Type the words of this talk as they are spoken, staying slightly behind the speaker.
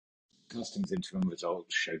Castings interim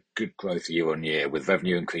results showed good growth year on year, with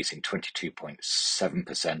revenue increasing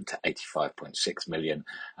 22.7% to 85.6 million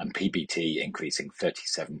and PBT increasing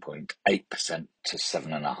 37.8% to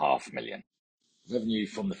 7.5 million. Revenue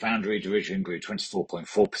from the Foundry division grew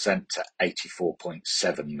 24.4% to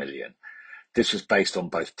 84.7 million. This was based on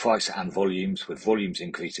both price and volumes, with volumes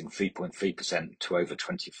increasing 3.3% to over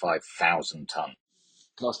 25,000 tonnes.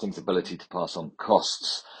 Castings' ability to pass on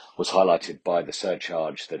costs was highlighted by the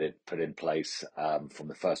surcharge that it put in place from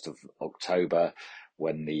the 1st of October,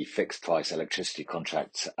 when the fixed price electricity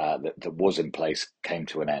contract that was in place came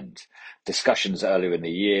to an end. Discussions earlier in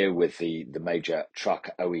the year with the major truck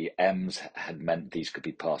OEMs had meant these could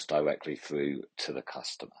be passed directly through to the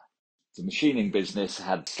customer. The machining business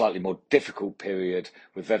had a slightly more difficult period,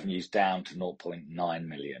 with revenues down to 0.9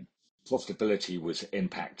 million. Profitability was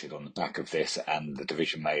impacted on the back of this, and the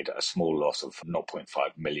division made a small loss of 0.5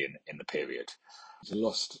 million in the period. The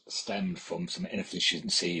loss stemmed from some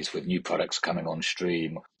inefficiencies with new products coming on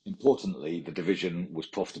stream. Importantly, the division was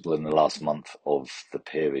profitable in the last month of the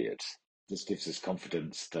period. This gives us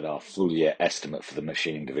confidence that our full year estimate for the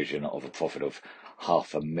machining division of a profit of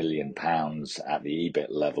 £500,000 at the EBIT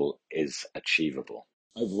level is achievable.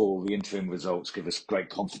 Overall, the interim results give us great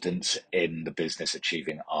confidence in the business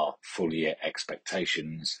achieving our full year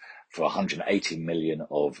expectations for 180 million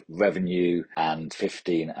of revenue and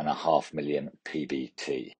 15.5 million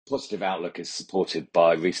PBT. Positive outlook is supported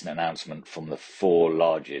by recent announcement from the 4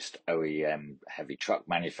 largest OEM heavy truck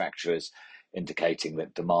manufacturers, indicating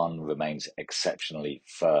that demand remains exceptionally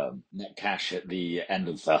firm. Net cash at the end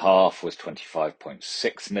of the half was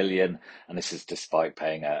 25.6 million, and this is despite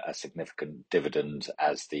paying a significant dividend,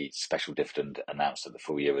 as the special dividend announced at the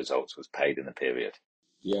full year results was paid in the period.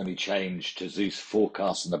 The only change to Zeus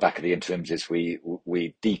forecast on the back of the interims is we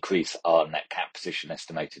decrease our net cap position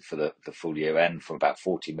estimated for the full year end from about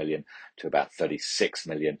 40 million to about 36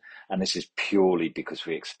 million. And this is purely because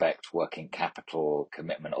we expect working capital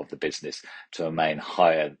commitment of the business to remain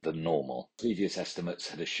higher than normal. Previous estimates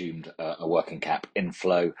had assumed a working cap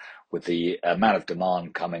inflow. With the amount of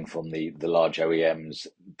demand coming from the large OEMs,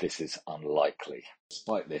 this is unlikely.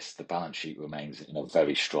 Despite this, the balance sheet remains in a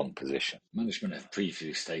very strong position. Management have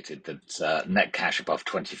previously stated that net cash above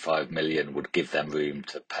 25 million would give them room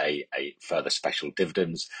to pay a further special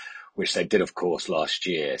dividends, which they did, of course, last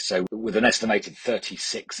year. So with an estimated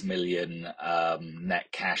 36 million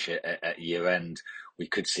net cash at year end, we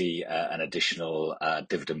could see an additional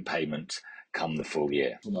dividend payment come the full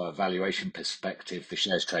year. From a valuation perspective, the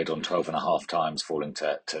shares trade on 12.5 times, falling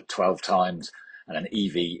to 12 times, and an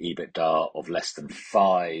EV/EBITDA of less than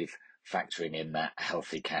 5, factoring in that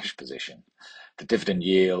healthy cash position. The dividend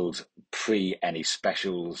yield pre any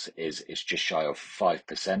specials is just shy of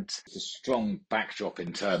 5%. It's a strong backdrop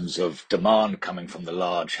in terms of demand coming from the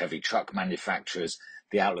large heavy truck manufacturers.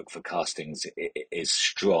 The outlook for castings is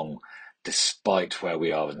strong, despite where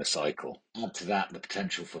we are in the cycle. Add to that the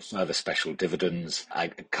potential for further special dividends.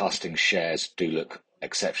 Casting shares do look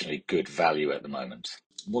exceptionally good value at the moment.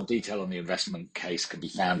 More detail on the investment case can be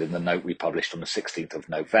found in the note we published on the 16th of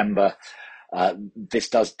November. This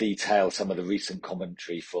does detail some of the recent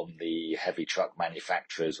commentary from the heavy truck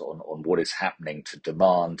manufacturers on what is happening to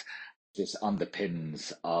demand. This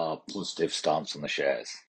underpins our positive stance on the shares.